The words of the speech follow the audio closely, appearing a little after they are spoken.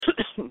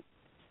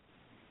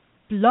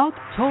Blog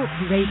Talk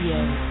Radio.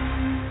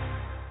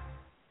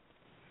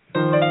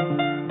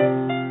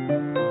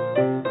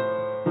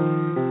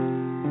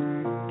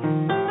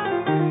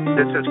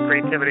 This is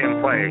Creativity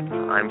and Play.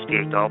 I'm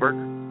Steve Dahlberg.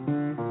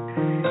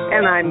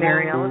 And I'm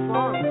Mary Alice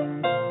Long.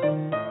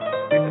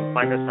 You can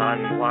find us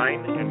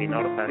online and be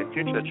notified of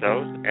future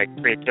shows at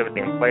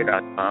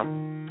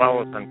creativityandplay.com.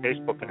 Follow us on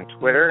Facebook and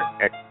Twitter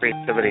at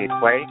Creativity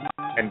Play,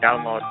 and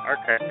download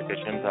archived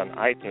editions on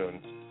iTunes.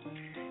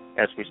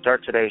 As we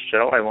start today's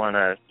show, I want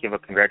to give a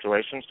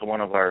congratulations to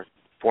one of our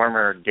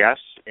former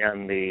guests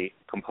and the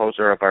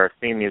composer of our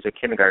theme music,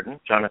 Kindergarten,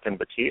 Jonathan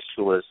Batiste,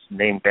 who was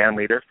named band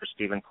leader for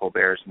Stephen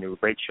Colbert's new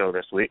Late Show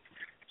this week.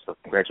 So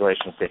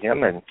congratulations to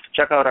him, and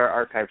check out our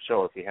archived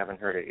show if you haven't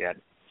heard it yet.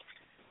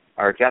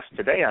 Our guest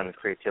today on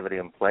Creativity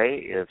and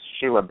Play is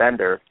Sheila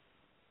Bender,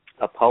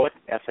 a poet,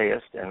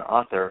 essayist, and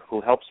author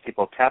who helps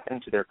people tap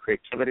into their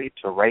creativity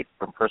to write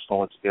from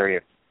personal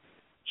experience.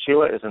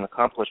 Sheila is an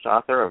accomplished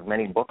author of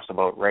many books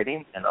about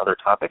writing and other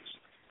topics,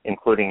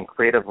 including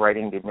Creative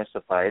Writing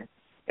Demystified,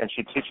 and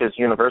she teaches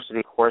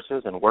university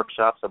courses and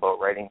workshops about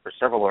writing for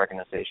several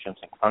organizations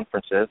and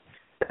conferences,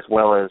 as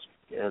well as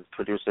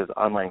produces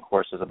online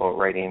courses about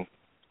writing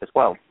as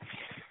well.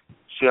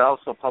 She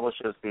also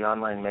publishes the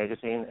online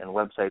magazine and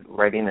website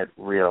Writing It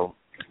Real.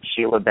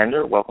 Sheila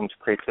Bender, welcome to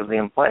Creativity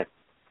and Play.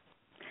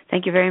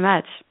 Thank you very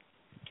much.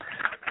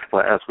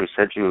 Well, as we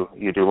said, you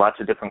do lots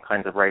of different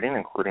kinds of writing,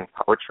 including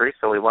poetry,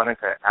 so we wanted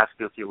to ask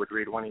you if you would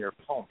read one of your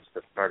poems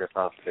to start us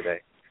off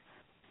today.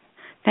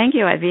 Thank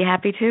you. I'd be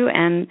happy to.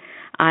 And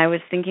I was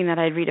thinking that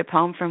I'd read a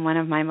poem from one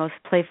of my most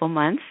playful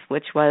months,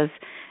 which was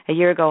a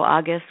year ago,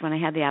 August, when I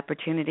had the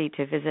opportunity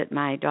to visit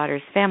my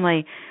daughter's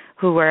family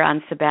who were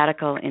on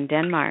sabbatical in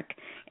Denmark.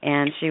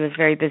 And she was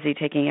very busy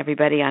taking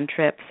everybody on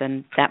trips,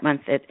 and that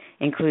month it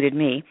included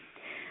me.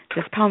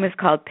 This poem is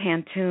called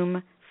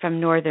Pantoum from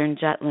Northern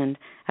Jutland.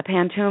 A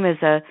pantoum is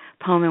a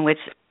poem in which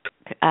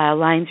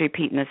lines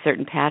repeat in a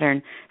certain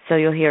pattern, so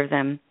you'll hear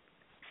them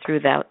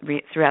throughout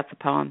the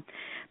poem.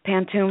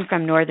 Pantoum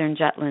from Northern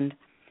Jutland.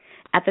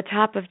 At the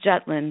top of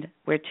Jutland,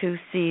 where two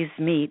seas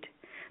meet,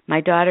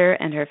 my daughter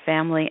and her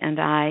family and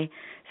I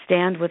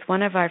stand with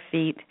one of our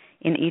feet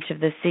in each of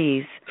the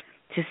seas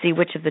to see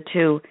which of the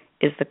two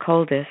is the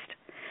coldest.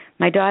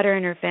 My daughter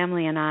and her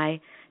family and I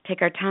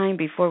take our time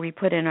before we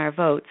put in our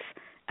votes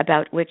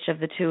about which of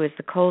the two is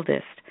the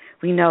coldest.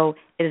 We know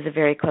it is a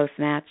very close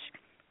match.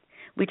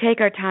 We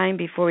take our time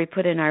before we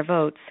put in our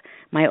votes.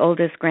 My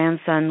oldest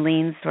grandson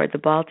leans toward the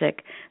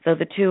Baltic, though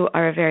the two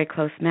are a very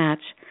close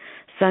match.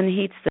 Sun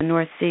heats the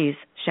North Sea's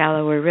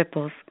shallower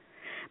ripples.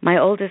 My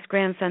oldest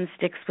grandson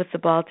sticks with the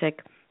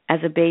Baltic. As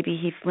a baby,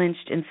 he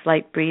flinched in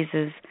slight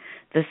breezes.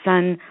 The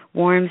sun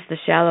warms the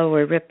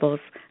shallower ripples.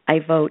 I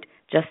vote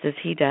just as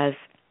he does.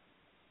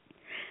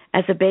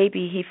 As a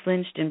baby, he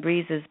flinched in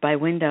breezes by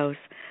windows.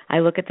 I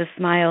look at the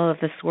smile of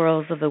the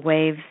swirls of the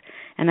waves,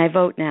 and I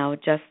vote now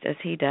just as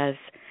he does.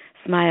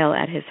 Smile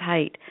at his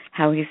height,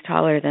 how he's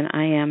taller than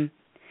I am.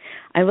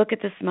 I look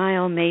at the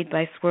smile made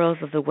by swirls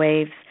of the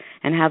waves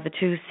and how the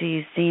two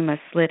seas seem a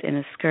slit in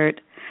a skirt,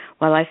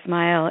 while I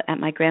smile at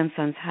my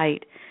grandson's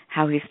height,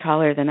 how he's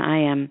taller than I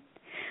am.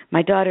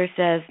 My daughter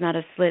says, not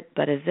a slit,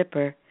 but a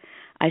zipper.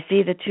 I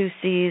see the two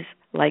seas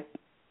like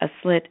a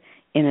slit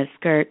in a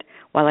skirt,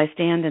 while I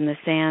stand in the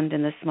sand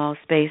in the small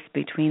space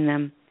between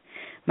them.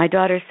 My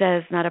daughter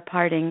says, not a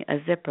parting, a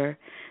zipper,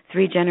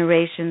 3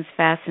 generations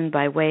fastened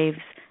by waves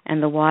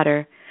and the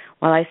water,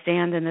 while I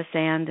stand in the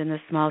sand in the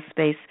small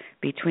space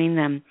between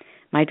them.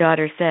 My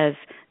daughter says,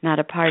 not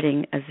a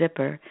parting, a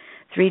zipper,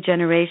 3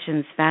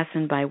 generations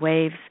fastened by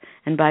waves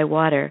and by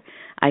water.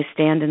 I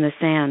stand in the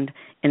sand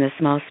in the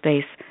small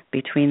space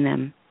between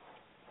them.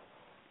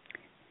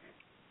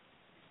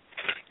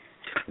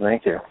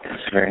 Thank you.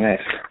 That's very nice.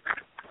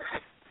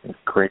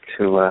 Great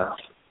to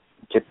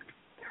get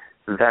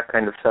that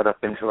kind of setup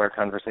into our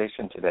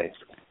conversation today.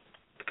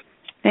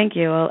 Thank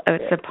you. Well,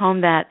 it's a poem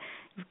that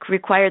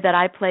required that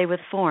I play with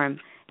form,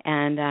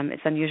 and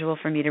it's unusual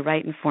for me to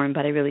write in form,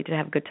 but I really did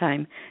have a good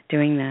time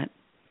doing that.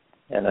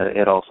 And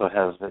it also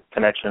has the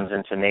connections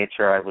into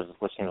nature. I was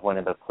listening to one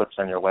of the clips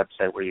on your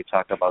website where you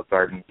talk about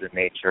gardens and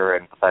nature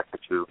and the fact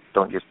that you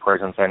don't use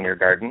poisons on your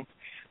garden,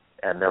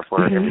 and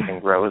therefore everything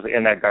grows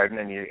in that garden,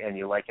 and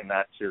you liken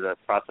that to the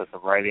process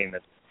of writing.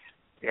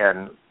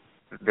 And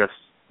this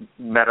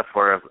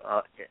metaphor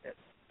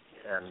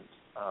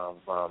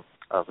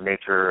of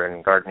nature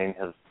and gardening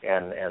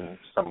and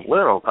some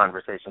literal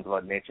conversations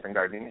about nature and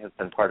gardening has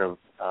been part of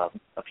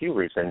a few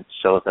recent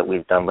shows that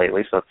we've done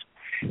lately. So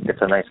it's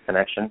a nice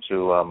connection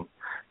to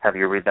have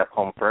you read that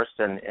poem first.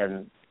 And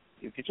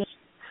if you just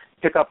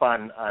pick up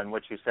on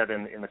what you said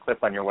in the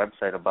clip on your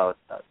website about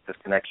this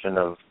connection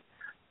of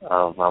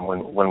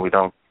when we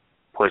don't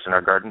poison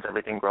our gardens,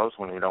 everything grows.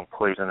 When we don't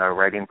poison our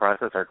writing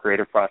process, our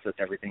creative process,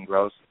 everything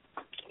grows.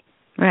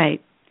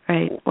 Right.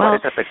 Well, why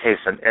is that the case,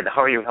 and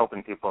how are you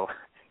helping people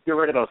get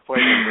rid of those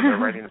poisons in their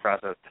writing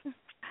process?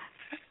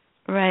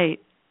 Right.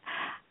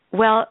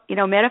 Well,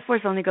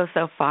 metaphors only go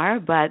so far,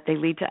 but they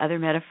lead to other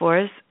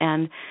metaphors.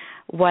 And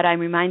what I'm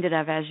reminded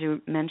of as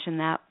you mentioned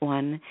that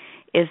one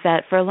is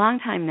that for a long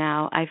time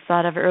now, I've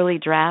thought of early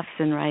drafts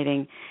in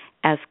writing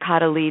as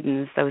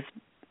cotyledons, those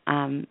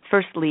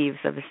first leaves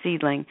of a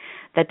seedling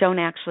that don't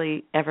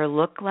actually ever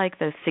look like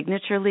the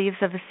signature leaves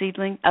of a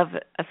seedling, of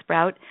a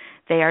sprout.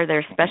 They are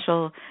their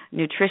special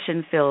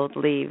nutrition-filled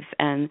leaves,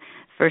 and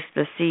first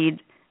the seed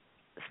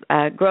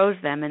grows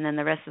them, and then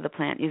the rest of the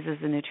plant uses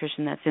the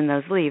nutrition that's in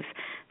those leaves.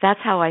 That's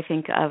how I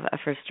think of a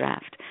first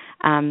draft.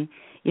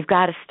 You've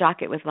got to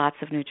stock it with lots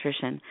of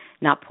nutrition,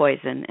 not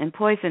poison. And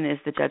poison is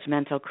the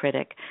judgmental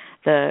critic,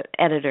 the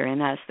editor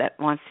in us that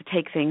wants to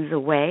take things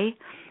away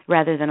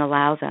rather than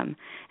allow them.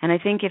 And I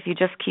think if you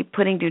just keep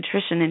putting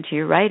nutrition into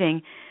your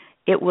writing,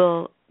 it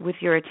will, with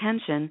your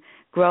attention,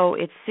 grow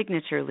its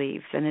signature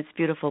leaves and its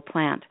beautiful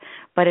plant.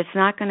 But it's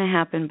not going to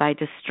happen by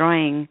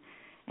destroying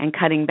and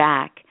cutting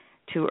back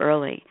too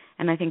early.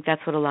 And I think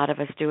that's what a lot of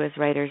us do as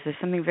writers. There's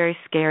something very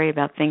scary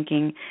about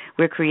thinking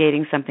we're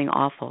creating something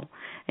awful.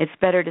 It's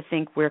better to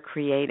think we're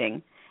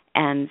creating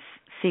and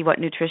see what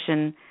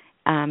nutrition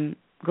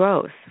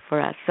grows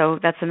for us. So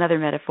that's another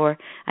metaphor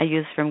I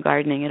use from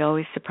gardening. It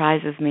always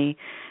surprises me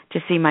to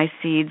see my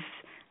seeds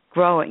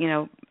grow,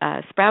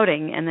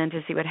 sprouting, and then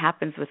to see what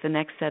happens with the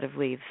next set of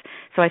leaves.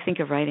 So I think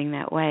of writing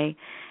that way.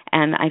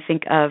 And I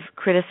think of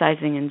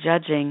criticizing and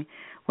judging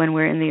when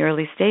we're in the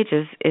early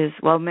stages is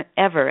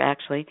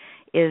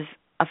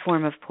a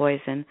form of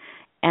poison.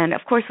 And,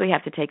 of course, we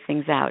have to take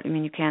things out. I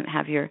mean, you can't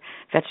have your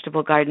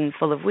vegetable garden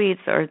full of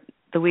weeds, or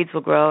the weeds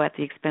will grow at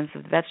the expense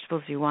of the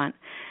vegetables you want.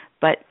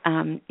 But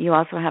you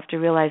also have to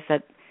realize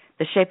that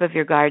the shape of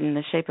your garden,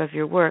 the shape of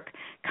your work,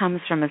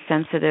 comes from a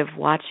sensitive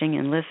watching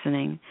and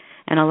listening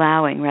and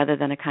allowing rather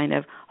than a kind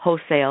of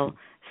wholesale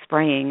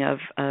spraying of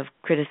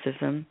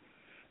criticism.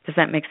 Does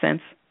that make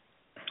sense?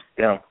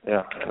 Yeah.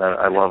 And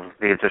I love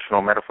the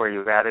additional metaphor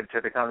you've added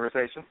to the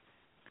conversation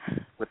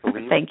with the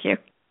leaves. Thank you.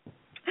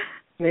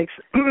 Makes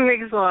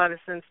a lot of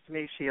sense to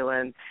me,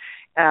 Sheila.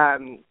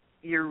 And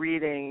you're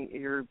reading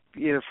your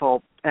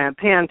beautiful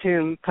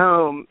Pantone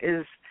poem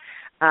is,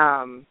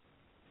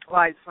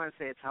 I just want to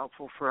say it's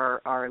helpful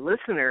for our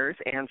listeners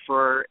and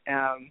for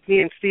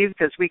me and Steve,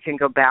 because we can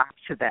go back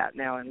to that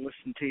now and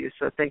listen to you.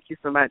 So thank you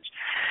so much.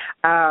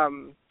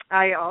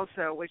 I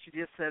also, what you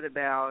just said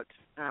about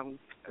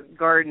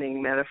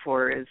gardening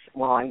metaphor is,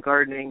 while I'm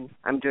gardening,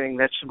 I'm doing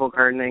vegetable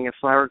gardening and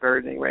flower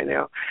gardening right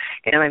now,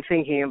 and I'm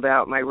thinking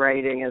about my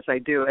writing as I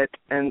do it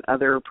and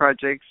other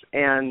projects,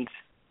 and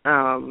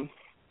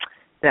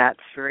that's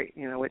very,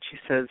 what you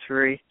said is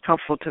very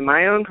helpful to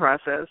my own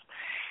process.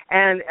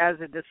 And as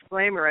a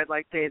disclaimer, I'd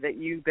like to say that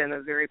you've been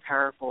a very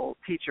powerful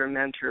teacher and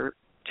mentor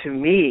to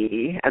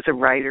me as a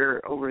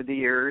writer over the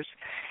years,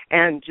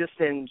 and just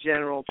in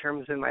general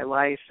terms in my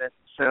life. And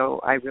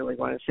so I really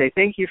want to say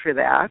thank you for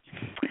that.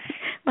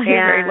 Well, you're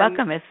very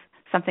welcome. It's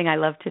something I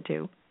love to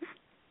do.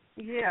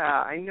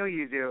 Yeah, I know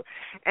you do.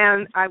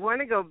 And I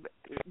want to go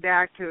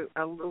back to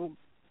a little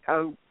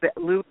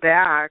loop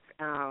back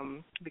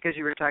because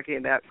you were talking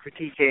about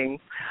critiquing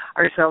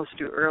ourselves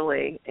too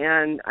early.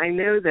 And I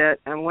know that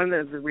one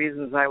of the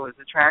reasons I was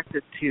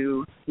attracted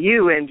to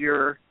you and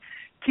your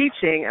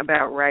teaching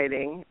about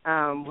writing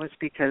was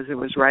because it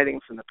was writing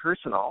from the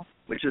personal,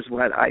 which is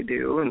what I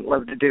do and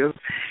love to do,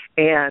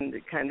 and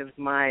kind of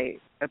my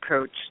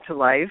approach to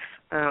life,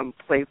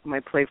 my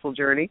playful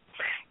journey.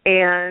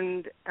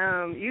 And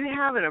you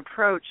have an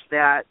approach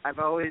that I've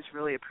always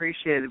really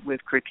appreciated with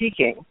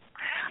critiquing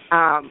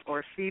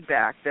or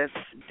feedback that's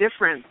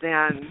different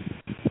than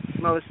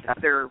most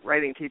other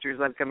writing teachers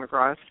I've come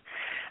across,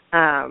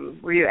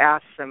 where you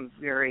ask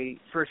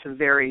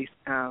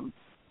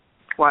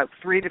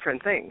three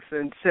different things.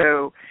 And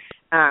so,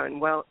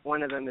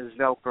 one of them is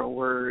Velcro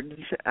words.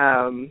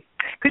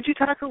 Could you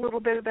talk a little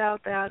bit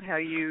about that,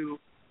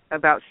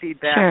 about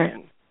feedback? Sure.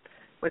 And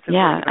what's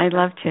important? Yeah, I'd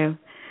love to.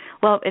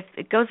 Well,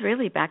 it goes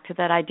really back to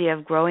that idea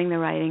of growing the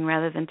writing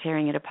rather than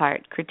tearing it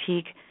apart.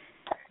 Critique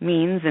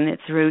means in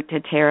its root to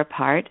tear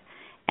apart,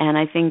 and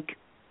I think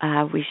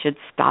we should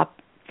stop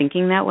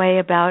thinking that way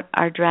about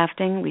our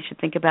drafting. We should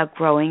think about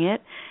growing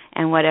it,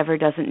 and whatever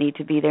doesn't need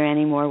to be there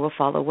anymore will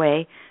fall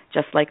away,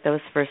 just like those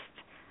first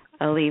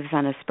leaves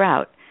on a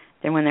sprout.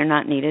 Then when they're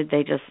not needed,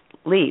 they just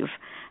leave,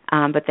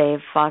 but they've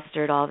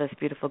fostered all this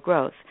beautiful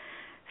growth.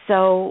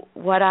 So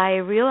what I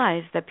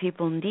realize that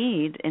people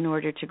need in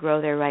order to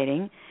grow their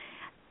writing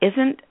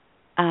isn't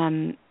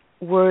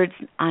words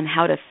on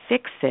how to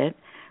fix it,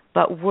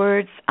 but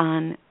words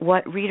on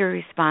what reader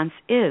response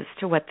is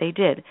to what they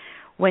did.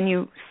 When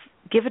you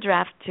give a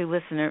draft to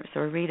listeners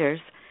or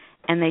readers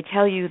and they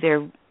tell you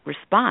their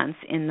response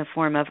in the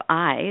form of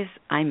I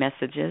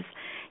messages,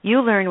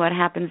 you learn what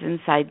happens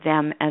inside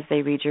them as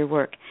they read your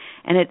work.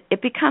 And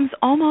it becomes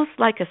almost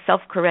like a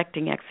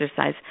self-correcting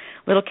exercise.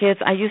 Little kids,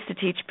 I used to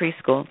teach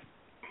preschool.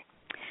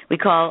 We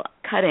call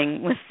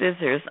cutting with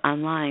scissors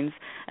on lines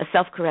a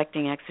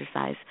self-correcting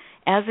exercise.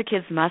 As the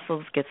kids'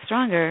 muscles get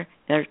stronger,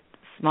 their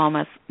small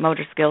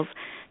motor skills,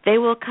 they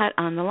will cut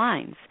on the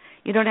lines.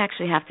 You don't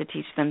actually have to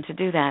teach them to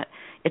do that.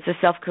 It's a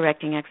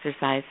self-correcting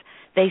exercise.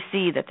 They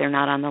see that they're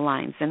not on the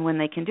lines, and when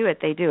they can do it,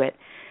 they do it.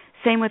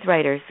 same with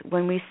writers.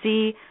 When we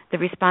see the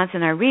response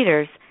in our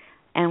readers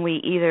and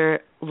we either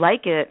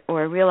like it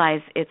or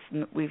realize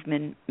we've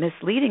been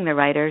misleading the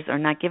writers or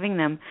not giving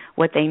them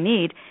what they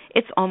need,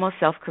 it's almost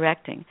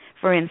self-correcting.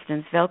 For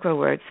instance, Velcro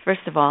words.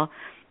 First of all,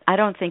 I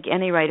don't think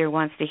any writer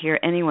wants to hear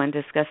anyone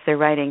discuss their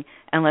writing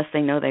unless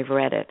they know they've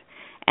read it.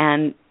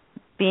 And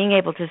being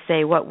able to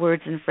say what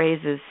words and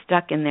phrases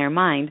stuck in their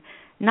mind,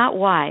 not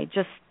why,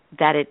 just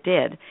that it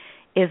did,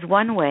 is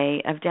one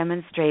way of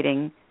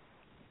demonstrating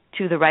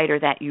to the writer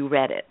that you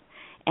read it.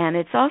 And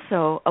it's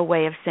also a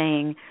way of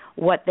saying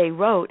what they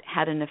wrote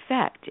had an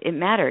effect. It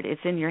mattered.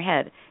 It's in your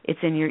head. It's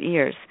in your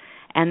ears.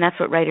 And that's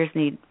what writers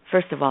need,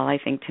 first of all, I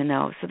think, to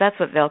know. So that's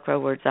what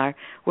Velcro words are,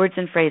 words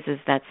and phrases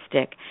that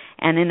stick.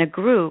 And in a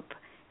group,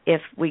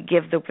 if we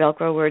give the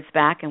Velcro words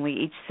back and we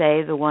each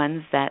say the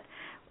ones that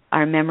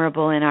are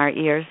memorable in our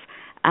ears,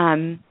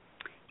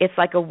 it's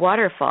like a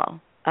waterfall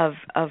of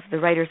the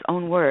writer's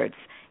own words,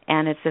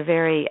 and it's a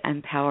very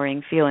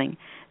empowering feeling.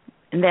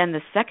 And then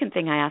the second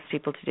thing I ask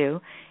people to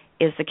do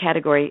is the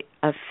category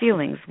of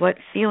feelings. What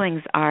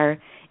feelings are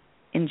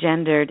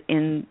engendered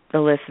in the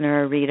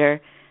listener or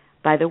reader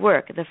by the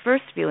work? The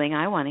first feeling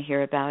I want to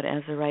hear about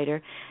as a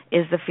writer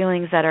is the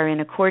feelings that are in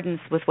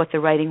accordance with what the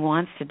writing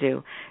wants to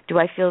do. Do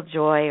I feel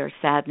joy or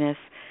sadness?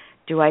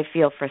 Do I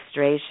feel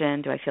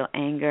frustration? Do I feel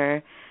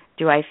anger?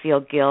 Do I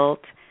feel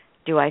guilt?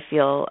 Do I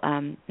feel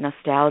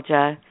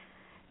nostalgia?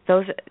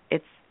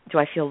 Do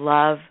I feel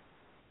love?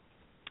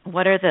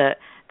 What are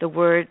the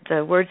words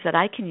that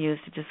I can use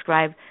to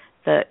describe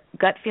the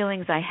gut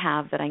feelings I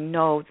have that I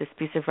know this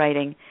piece of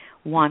writing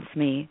wants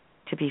me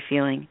to be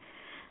feeling?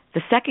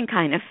 The second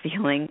kind of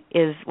feeling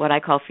is what I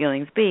call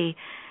feelings B,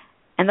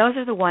 and those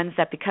are the ones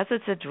that, because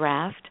it's a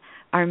draft,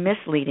 are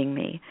misleading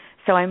me.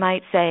 So I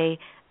might say,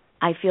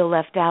 I feel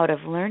left out of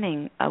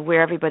learning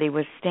where everybody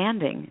was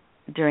standing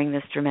during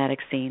this dramatic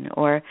scene,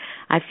 or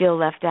I feel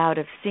left out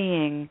of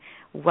seeing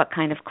what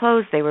kind of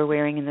clothes they were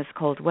wearing in this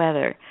cold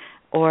weather,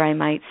 or I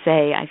might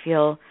say I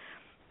feel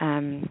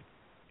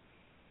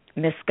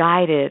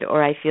misguided,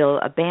 or I feel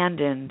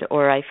abandoned,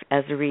 or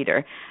as a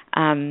reader,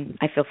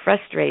 I feel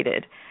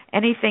frustrated.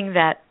 Anything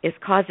that is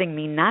causing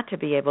me not to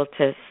be able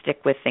to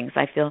stick with things.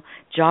 I feel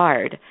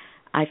jarred.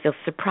 I feel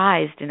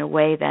surprised in a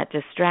way that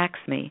distracts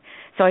me.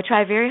 So I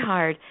try very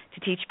hard to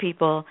teach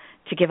people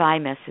to give I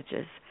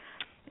messages.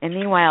 And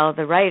meanwhile,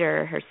 the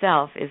writer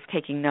herself is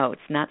taking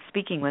notes, not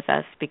speaking with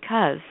us,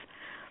 because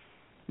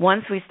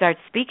once we start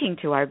speaking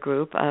to our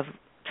group of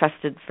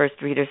trusted first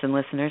readers and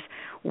listeners,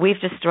 we've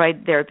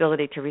destroyed their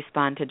ability to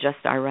respond to just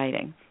our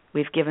writing.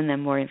 We've given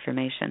them more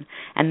information,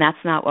 and that's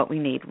not what we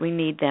need. We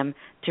need them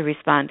to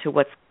respond to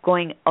what's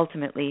going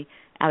ultimately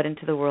out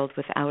into the world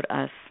without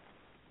us.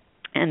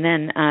 And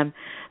then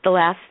the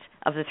last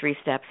of the three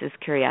steps is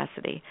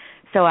curiosity.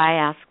 So I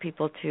ask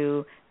people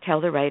to tell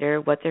the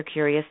writer what they're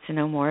curious to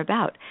know more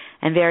about.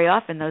 And very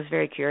often those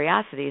very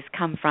curiosities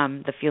come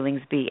from the feelings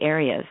B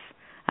areas.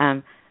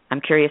 I'm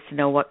curious to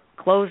know what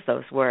clothes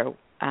those were,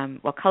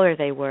 what color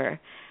they were,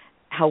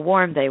 how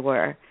warm they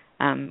were.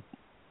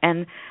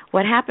 And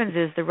what happens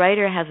is the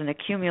writer has an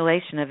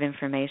accumulation of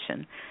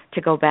information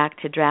to go back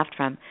to draft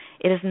from.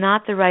 It is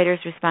not the writer's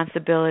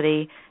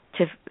responsibility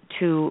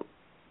to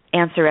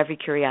answer every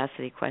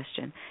curiosity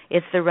question.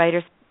 It's the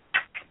writer's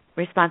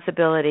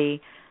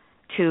responsibility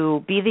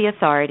to be the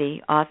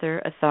authority, author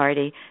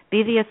authority,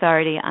 be the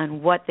authority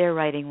on what their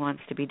writing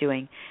wants to be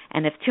doing.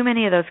 And if too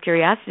many of those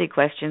curiosity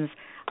questions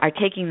are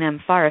taking them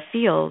far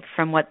afield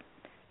from what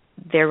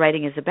their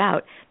writing is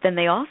about, then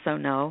they also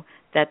know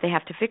that they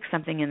have to fix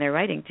something in their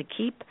writing to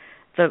keep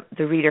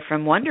the reader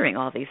from wondering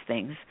all these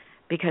things,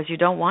 because you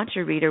don't want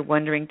your reader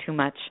wondering too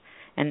much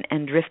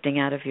and drifting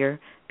out of your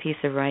piece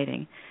of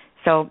writing.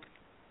 So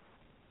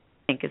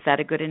I think, is that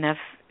a good enough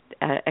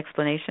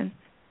explanation?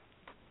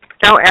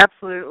 Oh,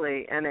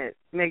 absolutely. And it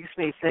makes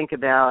me think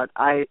about,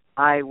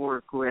 I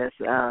work with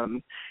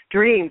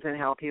dreams and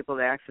help people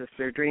to access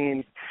their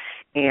dreams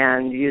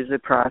and use a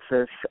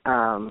process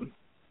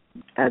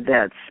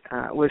that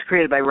was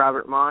created by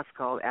Robert Moss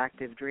called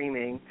active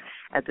dreaming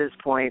at this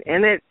point.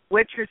 And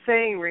what you're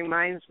saying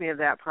reminds me of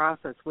that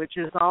process, which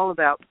is all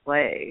about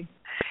play.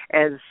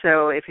 And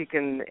so if you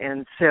can,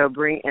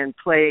 bring in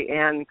play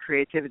and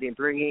creativity,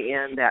 bringing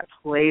in that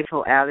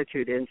playful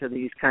attitude into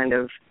these kind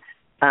of,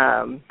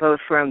 both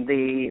from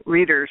the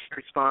reader's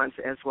response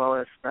as well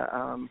as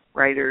the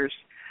writer's,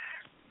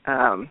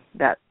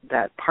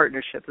 that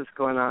partnership that's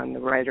going on, the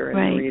writer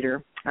and the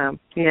reader. And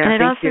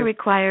it also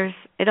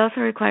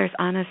requires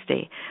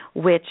honesty,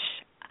 which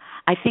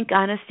I think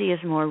honesty is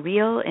more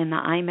real in the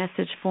I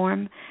message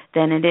form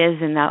than it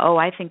is in the,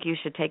 I think you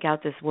should take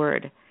out this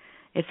word.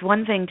 It's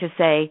one thing to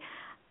say,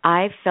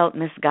 I felt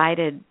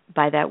misguided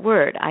by that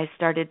word. I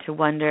started to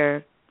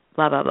wonder,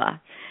 blah, blah, blah.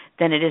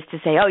 Than it is to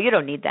say, you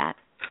don't need that.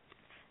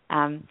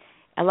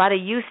 A lot of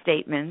you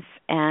statements,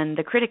 and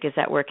the critic is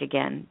at work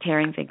again,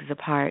 tearing things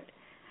apart.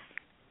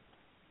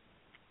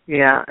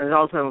 Yeah, it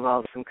also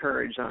involves some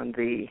courage on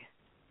the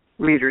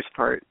reader's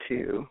part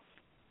to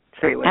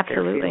say what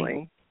they're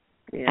feeling.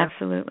 Yeah.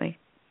 Absolutely.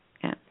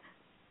 Yeah.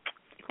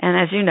 And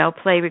as you know,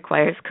 play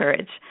requires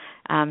courage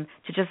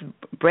to just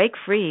break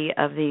free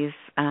of these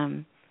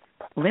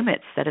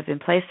limits that have been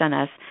placed on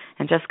us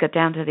and just get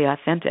down to the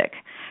authentic.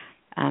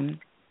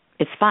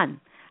 It's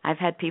fun. I've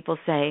had people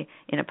say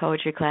in a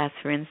poetry class,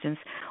 for instance,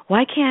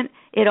 why can't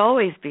it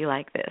always be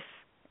like this?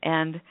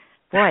 And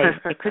boy,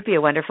 it could be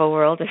a wonderful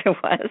world if it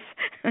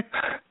was.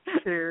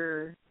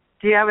 Sure.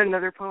 Do you have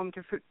another poem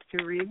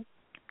to read?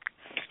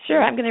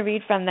 Sure, I'm going to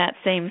read from that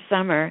same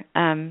summer.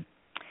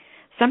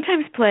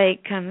 Sometimes play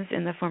comes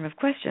in the form of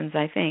questions,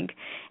 I think,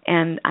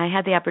 and I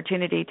had the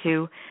opportunity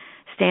to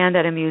stand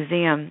at a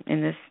museum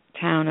in this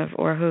town of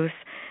Aarhus,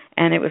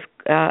 and it was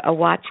a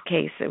watch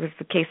case. It was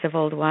the case of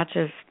old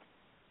watches.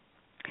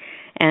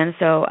 And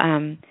so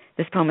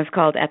this poem is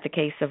called At the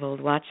Case of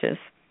Old Watches.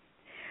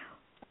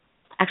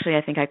 Actually,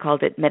 I think I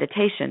called it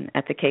Meditation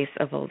at the Case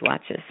of Old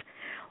Watches.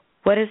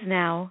 What is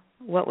now,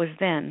 what was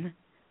then,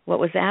 what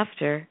was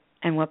after,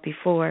 and what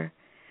before?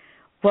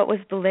 What was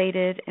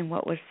belated and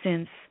what was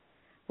since?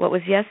 What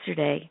was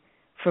yesterday,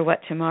 for what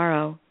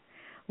tomorrow?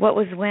 What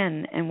was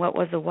when and what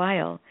was a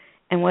while,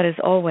 and what is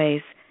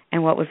always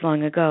and what was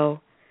long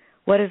ago?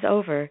 What is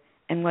over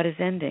and what is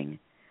ending?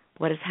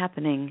 What is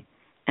happening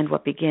and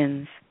what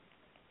begins?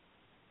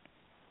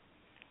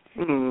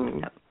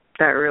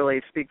 That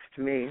really speaks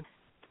to me.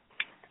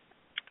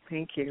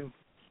 Thank you.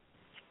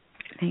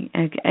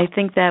 I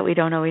think that we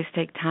don't always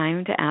take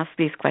time to ask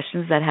these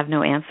questions that have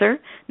no answer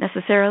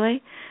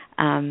necessarily.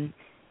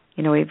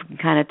 We've been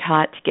kind of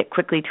taught to get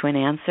quickly to an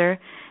answer,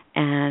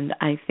 and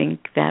I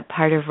think that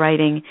part of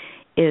writing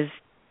is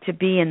to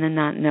be in the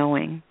not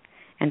knowing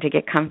and to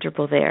get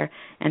comfortable there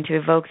and to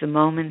evoke the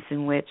moments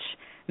in which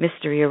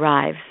mystery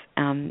arrives.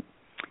 And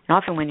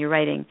often when you're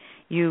writing,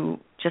 you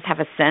just have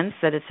a sense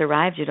that it's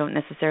arrived. You don't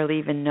necessarily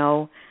even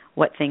know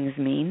what things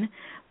mean,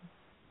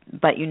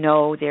 but you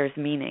know there's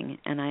meaning.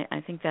 And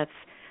I think that's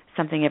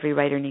something every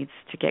writer needs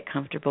to get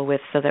comfortable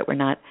with so that we're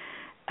not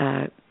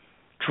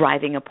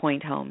driving a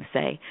point home,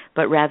 say,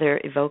 but rather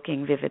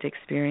evoking vivid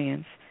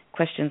experience.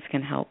 Questions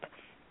can help.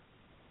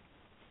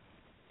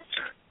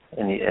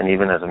 And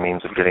even as a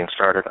means of getting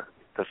started,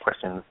 the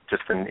questions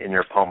just in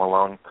your poem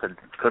alone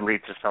could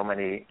lead to so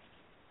many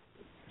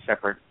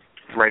separate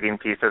writing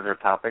pieces or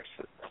topics.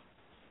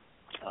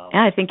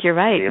 Yeah, I think you're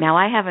right. Now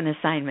I have an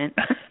assignment.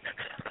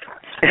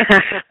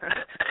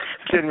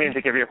 Didn't mean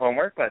to give you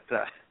homework, but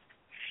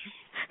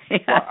yeah.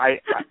 Well,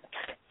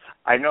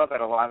 I know that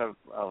a lot of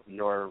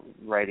your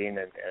writing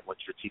and what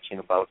you're teaching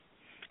about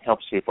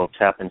helps people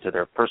tap into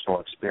their personal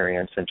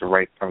experience and to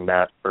write from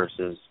that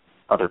versus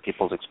other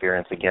people's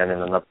experience. Again,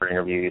 in another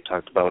interview, you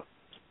talked about,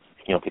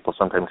 people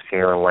sometimes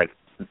feeling like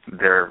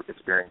their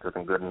experience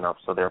isn't good enough,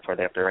 so therefore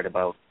they have to write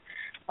about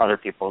other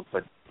people's.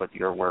 But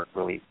your work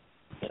really,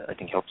 I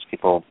think, helps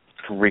people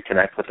to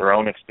reconnect with their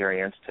own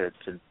experience,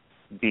 to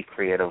be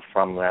creative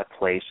from that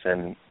place,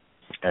 and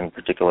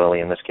particularly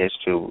in this case,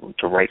 to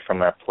write from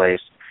that place.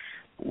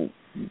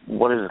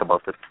 What is it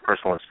about the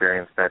personal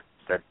experience that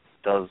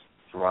does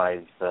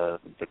drive the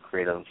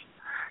creative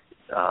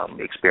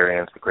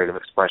experience, the creative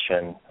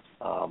expression,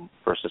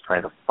 versus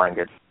trying to find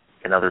it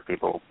in other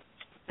people's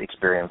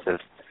experiences?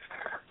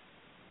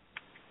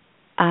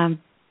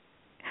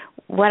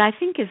 What I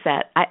think is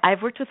that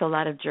I've worked with a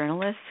lot of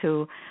journalists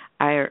who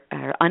are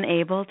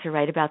unable to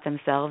write about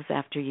themselves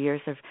after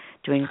years of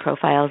doing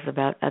profiles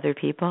about other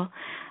people.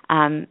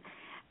 And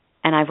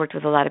I've worked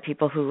with a lot of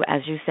people who,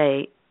 as you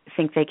say,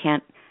 think they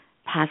can't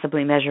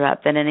possibly measure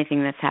up, that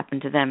anything that's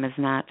happened to them is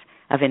not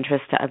of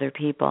interest to other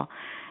people.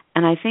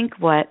 And I think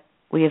what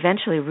we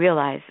eventually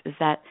realize is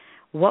that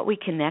what we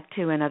connect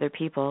to in other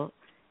people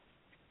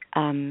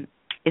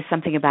is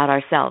something about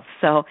ourselves.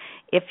 So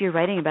if you're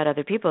writing about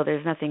other people,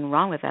 there's nothing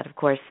wrong with that, of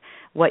course.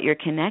 What you're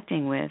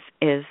connecting with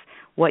is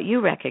what you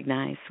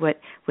recognize,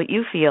 what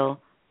you feel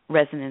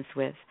resonance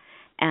with.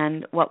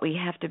 And what we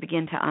have to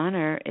begin to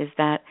honor is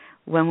that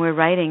when we're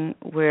writing,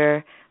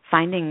 we're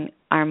finding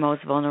our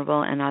most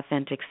vulnerable and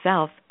authentic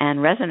self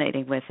and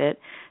resonating with it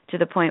to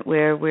the point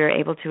where we're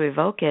able to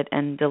evoke it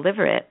and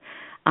deliver it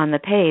on the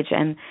page.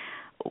 And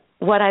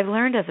what I've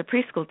learned as a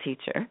preschool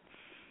teacher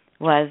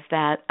was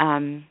that,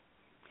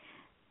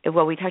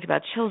 we talked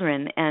about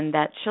children, and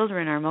that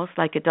children are most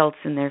like adults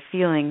in their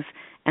feelings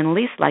and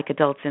least like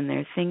adults in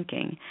their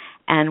thinking.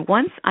 And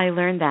once I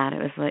learned that,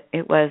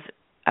 it was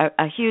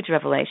a huge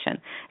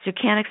revelation. So you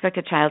can't expect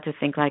a child to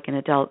think like an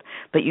adult,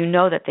 but you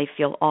know that they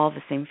feel all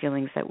the same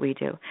feelings that we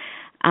do.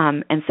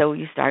 And so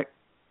you start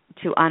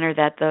to honor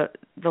that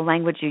the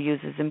language you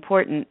use is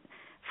important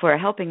for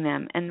helping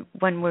them. And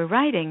when we're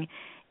writing,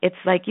 it's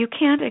like you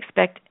can't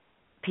expect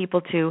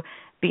people to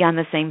be on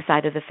the same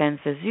side of the fence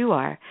as you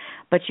are,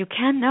 but you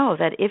can know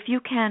that if you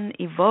can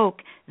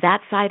evoke that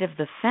side of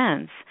the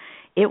fence,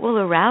 it will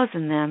arouse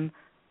in them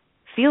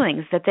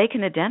feelings that they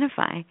can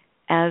identify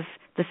as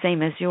the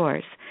same as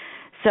yours.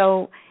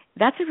 So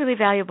that's a really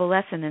valuable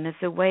lesson, and it's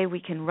a way we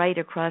can write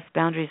across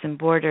boundaries and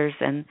borders,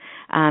 and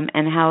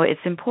how it's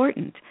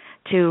important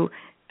to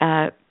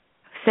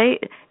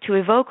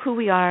evoke who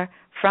we are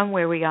from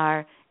where we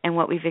are and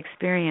what we've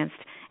experienced.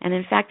 And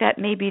in fact, that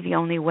may be the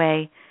only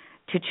way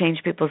to change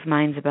people's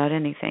minds about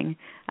anything,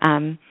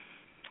 and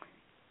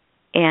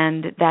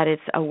that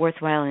it's a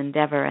worthwhile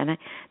endeavor. And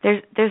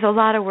there's a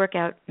lot of work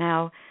out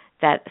now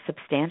that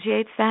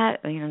substantiates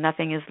that.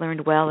 Nothing is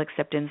learned well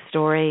except in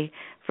story,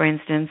 for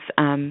instance,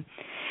 and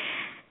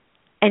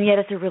yet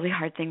it's a really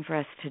hard thing for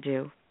us to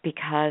do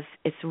because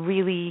it's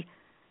really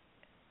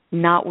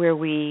not where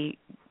we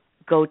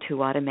go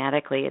to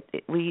automatically.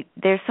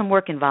 There's some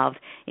work involved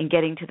in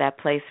getting to that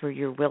place where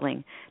you're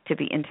willing to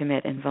be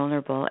intimate and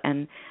vulnerable.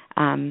 And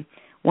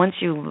once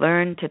you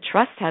learn to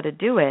trust how to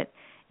do it,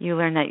 you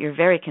learn that you're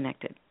very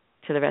connected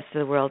to the rest of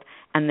the world,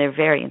 and they're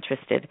very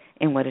interested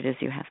in what it is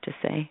you have to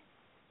say.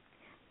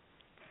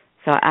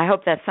 So I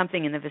hope that's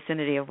something in the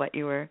vicinity of what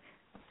you were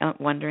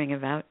wondering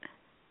about.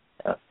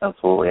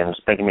 Absolutely, and it's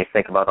making me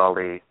think about all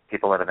the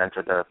people that have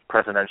entered the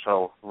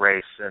presidential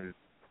race and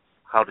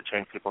how to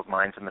change people's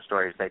minds in the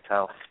stories they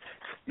tell.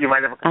 You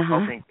might have a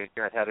consulting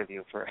figure ahead of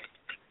you for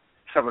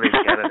some of these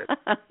candidates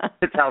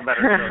to tell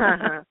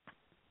better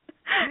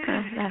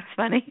stories. That's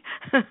funny.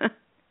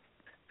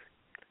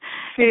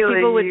 Sheila,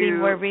 people would be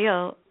more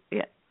real.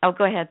 Yeah. Oh,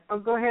 go ahead. Oh,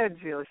 go ahead,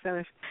 Sheila.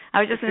 Finish. I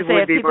was just going to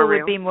say, if people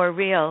would be more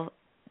real,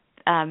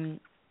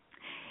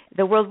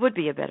 the world would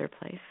be a better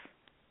place.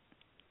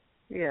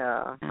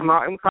 Yeah,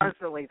 I'm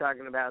constantly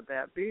talking about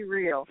that. Be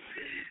real.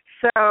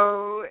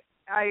 So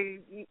I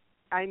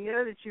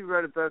know that you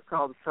wrote a book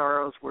called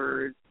Sorrow's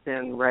Words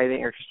and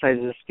Writing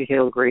Exercises to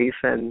Heal Grief,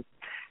 and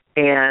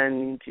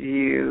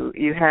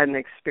you had an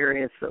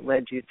experience that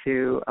led you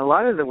to a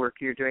lot of the work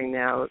you're doing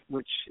now,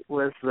 which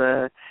was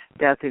the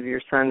death of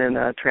your son in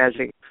a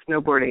tragic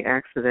snowboarding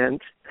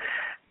accident.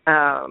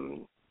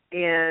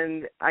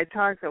 And I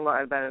talk a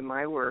lot about in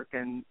my work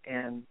and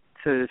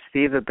so does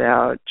Steve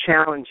about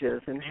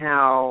challenges and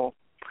how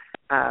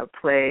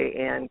play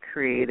and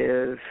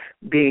creative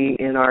being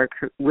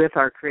with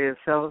our creative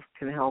selves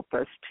can help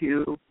us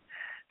to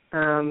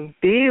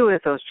be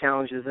with those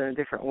challenges in a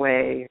different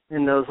way,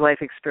 in those life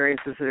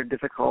experiences that are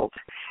difficult,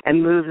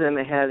 and move them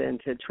ahead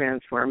into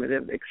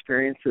transformative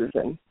experiences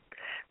and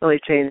really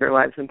change our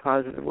lives in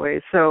positive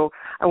ways. So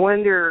I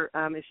wonder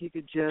if you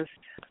could just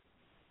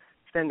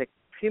spend a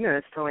few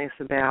minutes telling us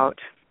about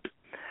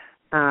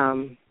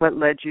what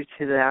led you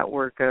to that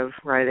work of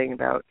writing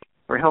about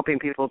or helping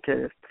people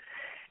to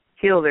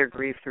heal their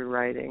grief through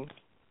writing.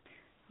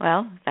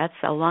 Well, that's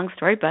a long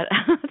story, but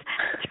I'll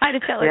try to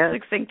tell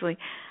it succinctly.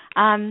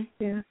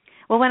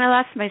 Well, when I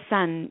lost my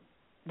son,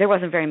 there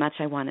wasn't very much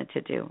I wanted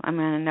to do. I'm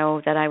going to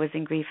know that I was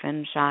in grief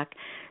and shock,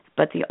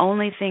 but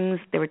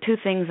there were two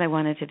things I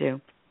wanted to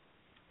do.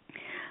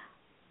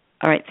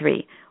 All right,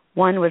 three.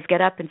 One was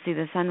get up and see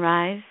the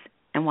sunrise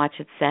and watch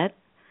it set.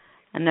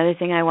 Another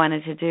thing I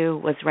wanted to do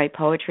was write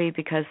poetry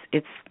because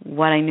it's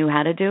what I knew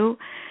how to do.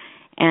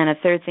 And a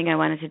third thing I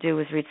wanted to do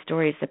was read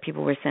stories that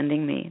people were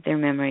sending me, their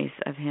memories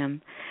of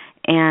him.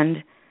 And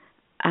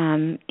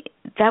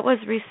that was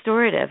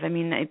restorative. I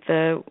mean,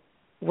 the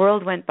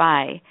world went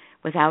by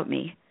without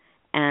me,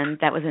 and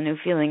that was a new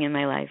feeling in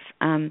my life.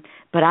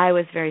 But I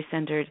was very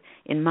centered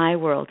in my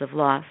world of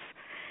loss.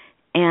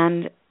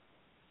 And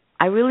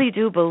I really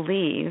do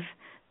believe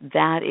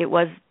that it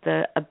was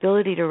the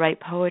ability to write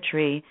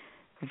poetry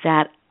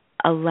that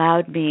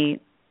allowed me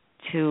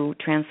to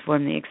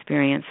transform the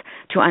experience,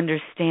 to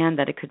understand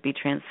that it could be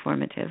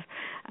transformative.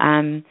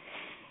 And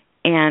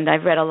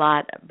I've read a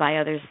lot by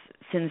others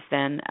since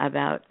then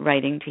about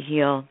writing to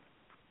heal.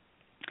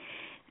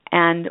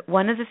 And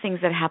one of the things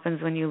that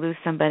happens when you lose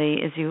somebody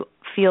is you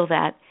feel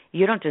that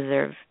you don't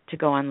deserve to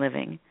go on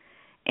living.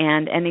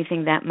 And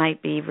anything that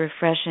might be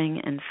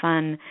refreshing and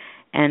fun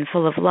and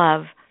full of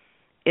love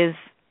is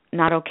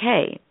not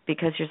okay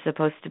because you're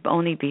supposed to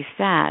only be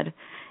sad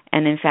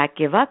and, in fact,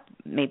 give up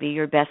maybe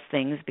your best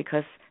things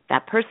because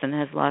that person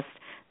has lost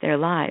their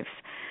lives.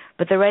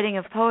 But the writing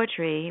of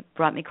poetry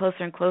brought me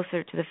closer and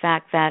closer to the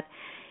fact that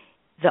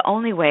the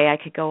only way I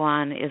could go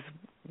on is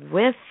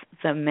with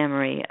the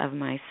memory of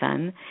my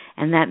son,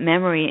 and that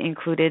memory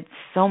included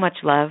so much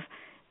love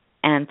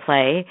and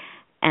play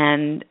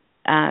and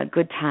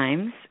good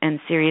times and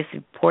serious,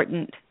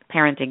 important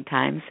parenting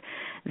times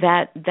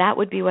that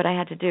would be what I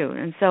had to do.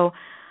 And so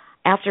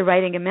after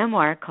writing a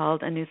memoir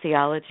called A New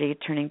Theology,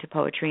 Turning to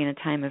Poetry in a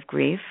Time of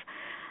Grief,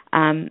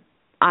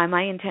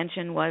 my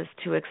intention was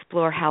to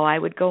explore how I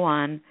would go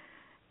on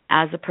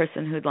as a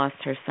person who'd lost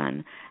her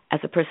son, as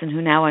a person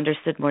who now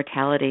understood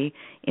mortality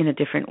in a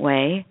different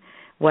way,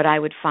 what I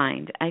would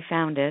find. I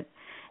found it.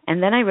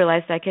 And then I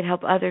realized I could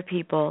help other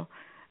people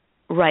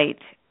write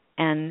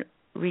and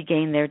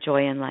regain their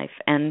joy in life.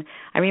 And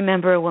I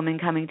remember a woman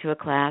coming to a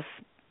class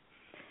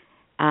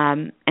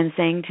and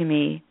saying to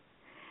me,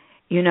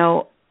 you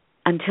know,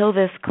 until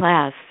this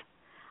class,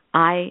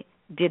 I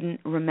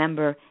didn't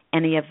remember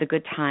any of the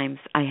good times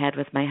I had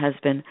with my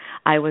husband.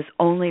 I was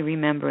only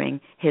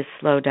remembering his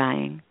slow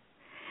dying.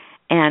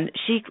 And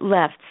she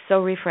left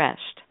so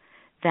refreshed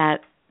that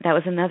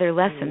was another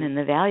lesson in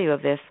the value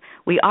of this.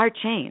 We are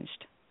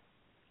changed,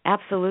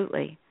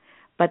 absolutely,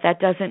 but that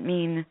doesn't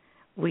mean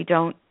we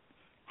don't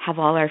have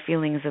all our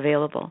feelings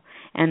available.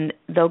 And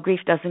though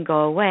grief doesn't go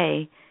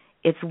away,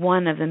 it's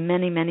one of the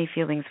many, many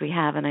feelings we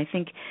have. And I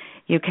think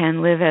you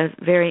can live a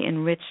very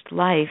enriched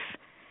life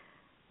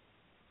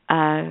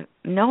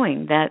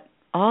knowing that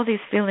all these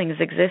feelings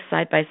exist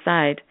side by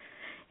side,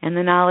 and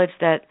the knowledge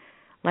that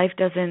life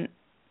doesn't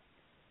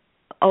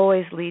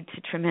always lead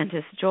to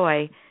tremendous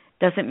joy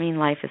doesn't mean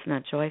life is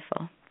not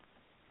joyful.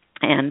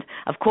 And,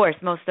 of course,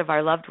 most of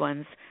our loved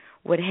ones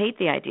would hate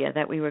the idea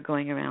that we were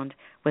going around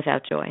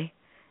without joy.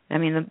 I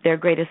mean, their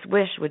greatest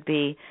wish would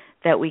be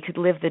that we could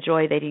live the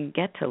joy they didn't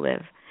get to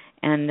live.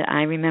 And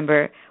I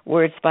remember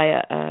words by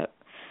a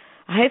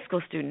high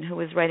school student who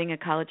was writing a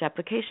college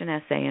application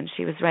essay, and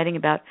she was writing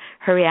about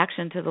her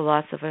reaction to the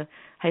loss of a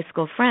high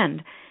school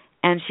friend.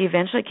 And she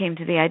eventually came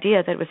to the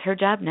idea that it was her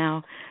job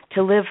now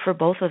to live for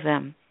both of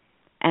them.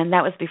 And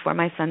that was before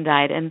my son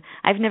died. And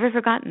I've never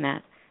forgotten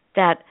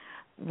that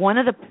one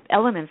of the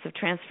elements of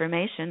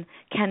transformation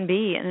can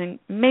be an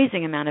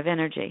amazing amount of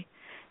energy,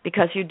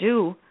 because you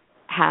do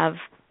have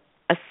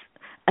a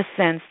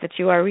sense that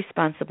you are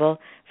responsible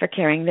for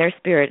carrying their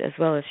spirit as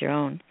well as your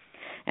own.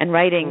 And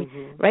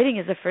writing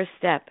is a first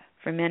step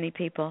for many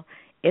people.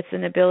 It's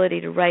an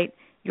ability to write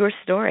your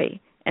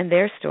story and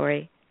their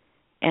story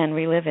and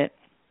relive it.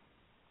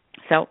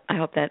 So I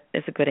hope that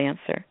is a good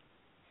answer.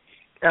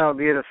 Oh,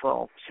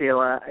 beautiful,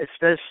 Sheila.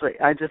 Especially,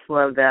 I just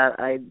love that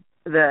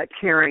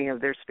carrying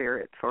of their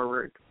spirit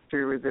forward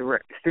through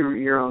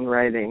your own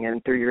writing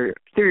and through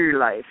your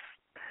life.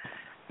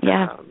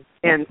 Yeah.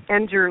 And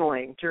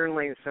journaling.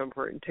 Journaling is so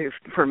important too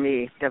for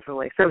me,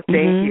 definitely. So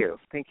thank you.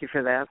 Thank you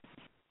for that.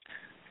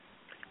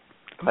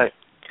 Hi.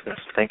 Yes,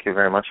 thank you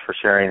very much for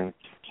sharing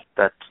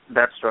that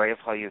story of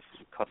how you've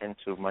cut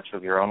into much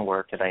of your own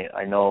work. And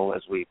I know,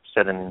 as we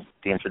said in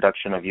the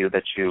introduction of you,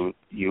 that you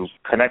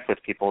connect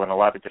with people in a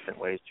lot of different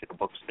ways through the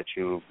books that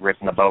you've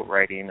written about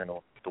writing and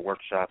the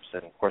workshops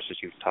and courses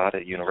you've taught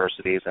at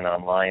universities and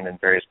online in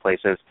various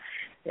places.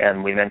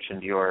 And we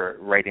mentioned your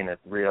Writing at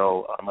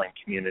Real online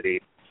community.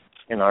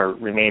 In our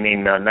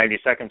remaining 90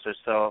 seconds or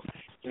so,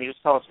 can you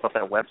just tell us about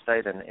that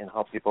website and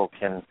how people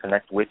can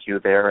connect with you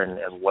there and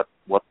what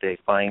they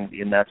find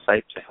in that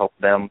site to help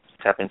them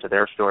tap into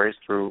their stories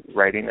through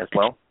writing as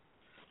well?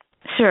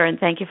 Sure, and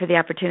thank you for the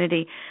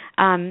opportunity.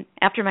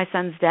 After my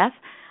son's death,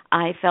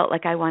 I felt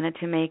like I wanted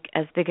to make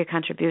as big a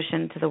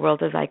contribution to the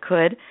world as I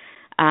could,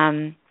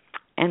 and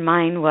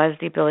mine was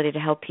the ability to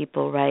help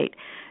people write.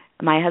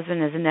 My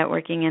husband is a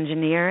networking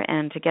engineer,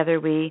 and together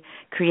we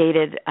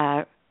created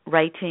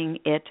Writing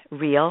It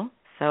Real,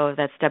 so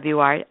that's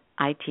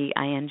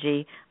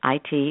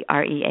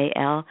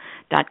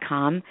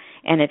WritingItReal.com,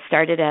 and it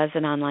started as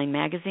an online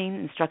magazine,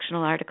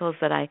 instructional articles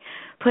that I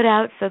put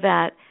out so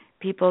that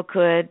people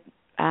could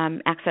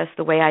access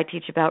the way I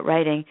teach about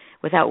writing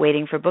without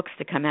waiting for books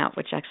to come out,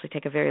 which actually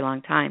take a very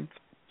long time.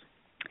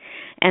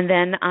 And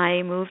then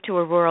I moved to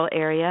a rural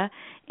area,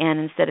 and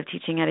instead of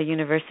teaching at a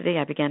university,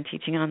 I began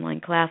teaching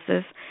online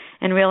classes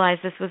and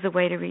realized this was a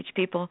way to reach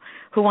people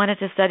who wanted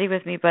to study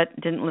with me but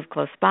didn't live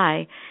close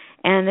by.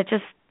 And it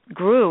just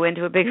grew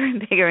into a bigger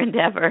and bigger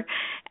endeavor.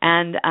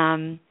 And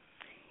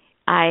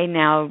I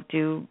now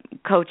do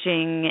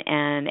coaching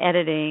and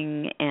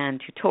editing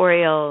and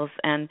tutorials,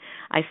 and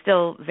I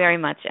still very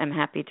much am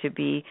happy to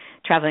be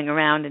traveling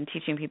around and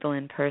teaching people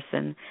in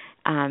person.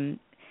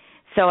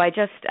 So I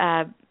just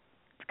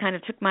kind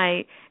of took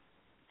my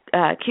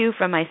cue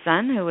from my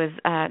son, who was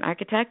an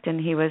architect, and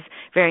he was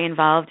very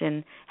involved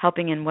in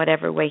helping in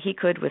whatever way he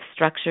could with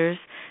structures,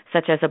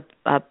 such as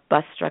a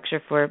bus structure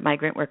for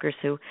migrant workers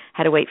who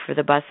had to wait for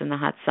the bus in the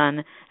hot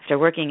sun after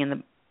working in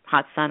the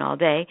hot sun all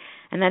day.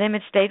 And that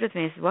image stayed with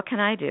me. I said, what can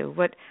I do?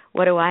 What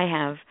do I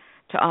have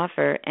to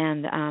offer?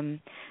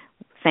 And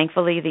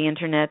thankfully, the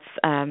Internet's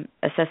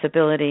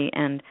accessibility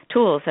and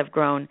tools have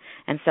grown,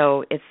 and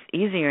so it's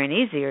easier and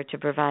easier to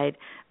provide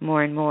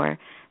more and more.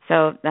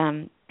 So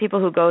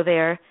people who go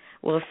there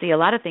will see a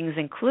lot of things,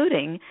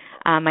 including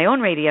my own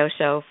radio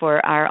show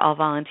for our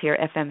all-volunteer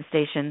FM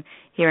station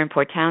here in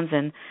Port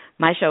Townsend.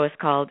 My show is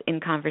called In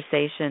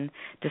Conversation,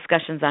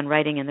 Discussions on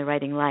Writing and the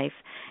Writing Life,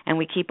 and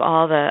we keep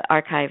all the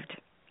archived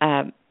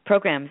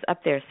programs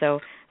up there,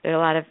 so there are a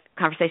lot of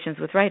conversations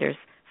with writers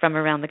from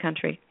around the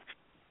country.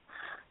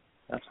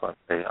 Excellent.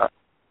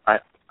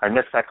 I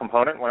missed that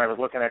component when I was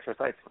looking at your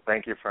site, so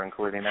thank you for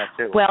including that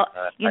too. Well,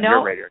 on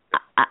your radio.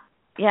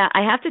 Yeah,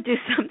 I have to do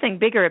something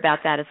bigger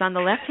about that. It's on the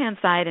left-hand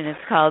side, and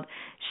it's called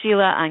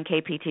Sheila on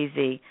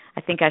KPTZ.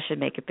 I think I should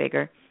make it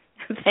bigger.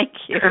 Thank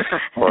you.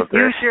 Well,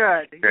 you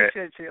should,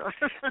 Sheila.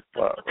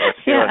 well,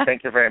 Sheila,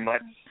 thank you very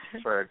much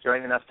for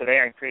joining us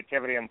today on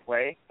Creativity and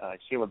Play.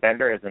 Sheila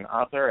Bender is an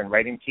author and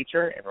writing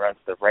teacher and runs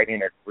the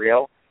Writing at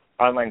Real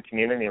online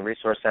community and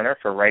resource center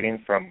for writing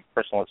from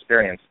personal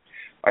experience.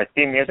 Our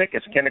theme music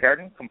is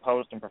Kindergarten,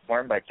 composed and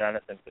performed by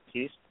Jonathan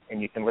Batiste,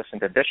 and you can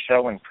listen to this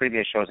show and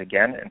previous shows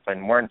again and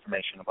find more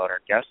information about our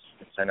guests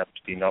and sign up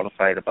to be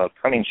notified about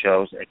coming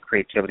shows at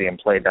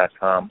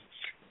creativityandplay.com,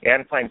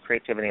 and find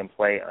Creativity and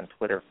Play on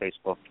Twitter,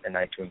 Facebook, and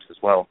iTunes as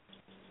well.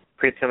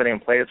 Creativity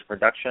and Play is a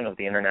production of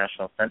the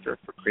International Center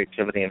for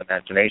Creativity and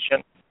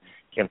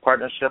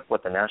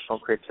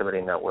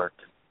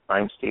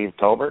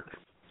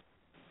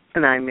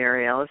And I'm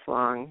Mary Alice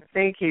Long.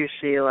 Thank you,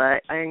 Sheila.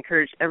 I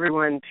encourage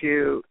everyone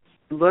to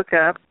look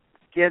up,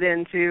 get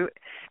into,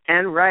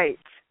 and write,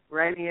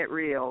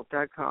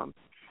 writingitreal.com.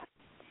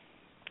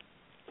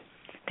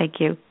 Thank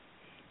you.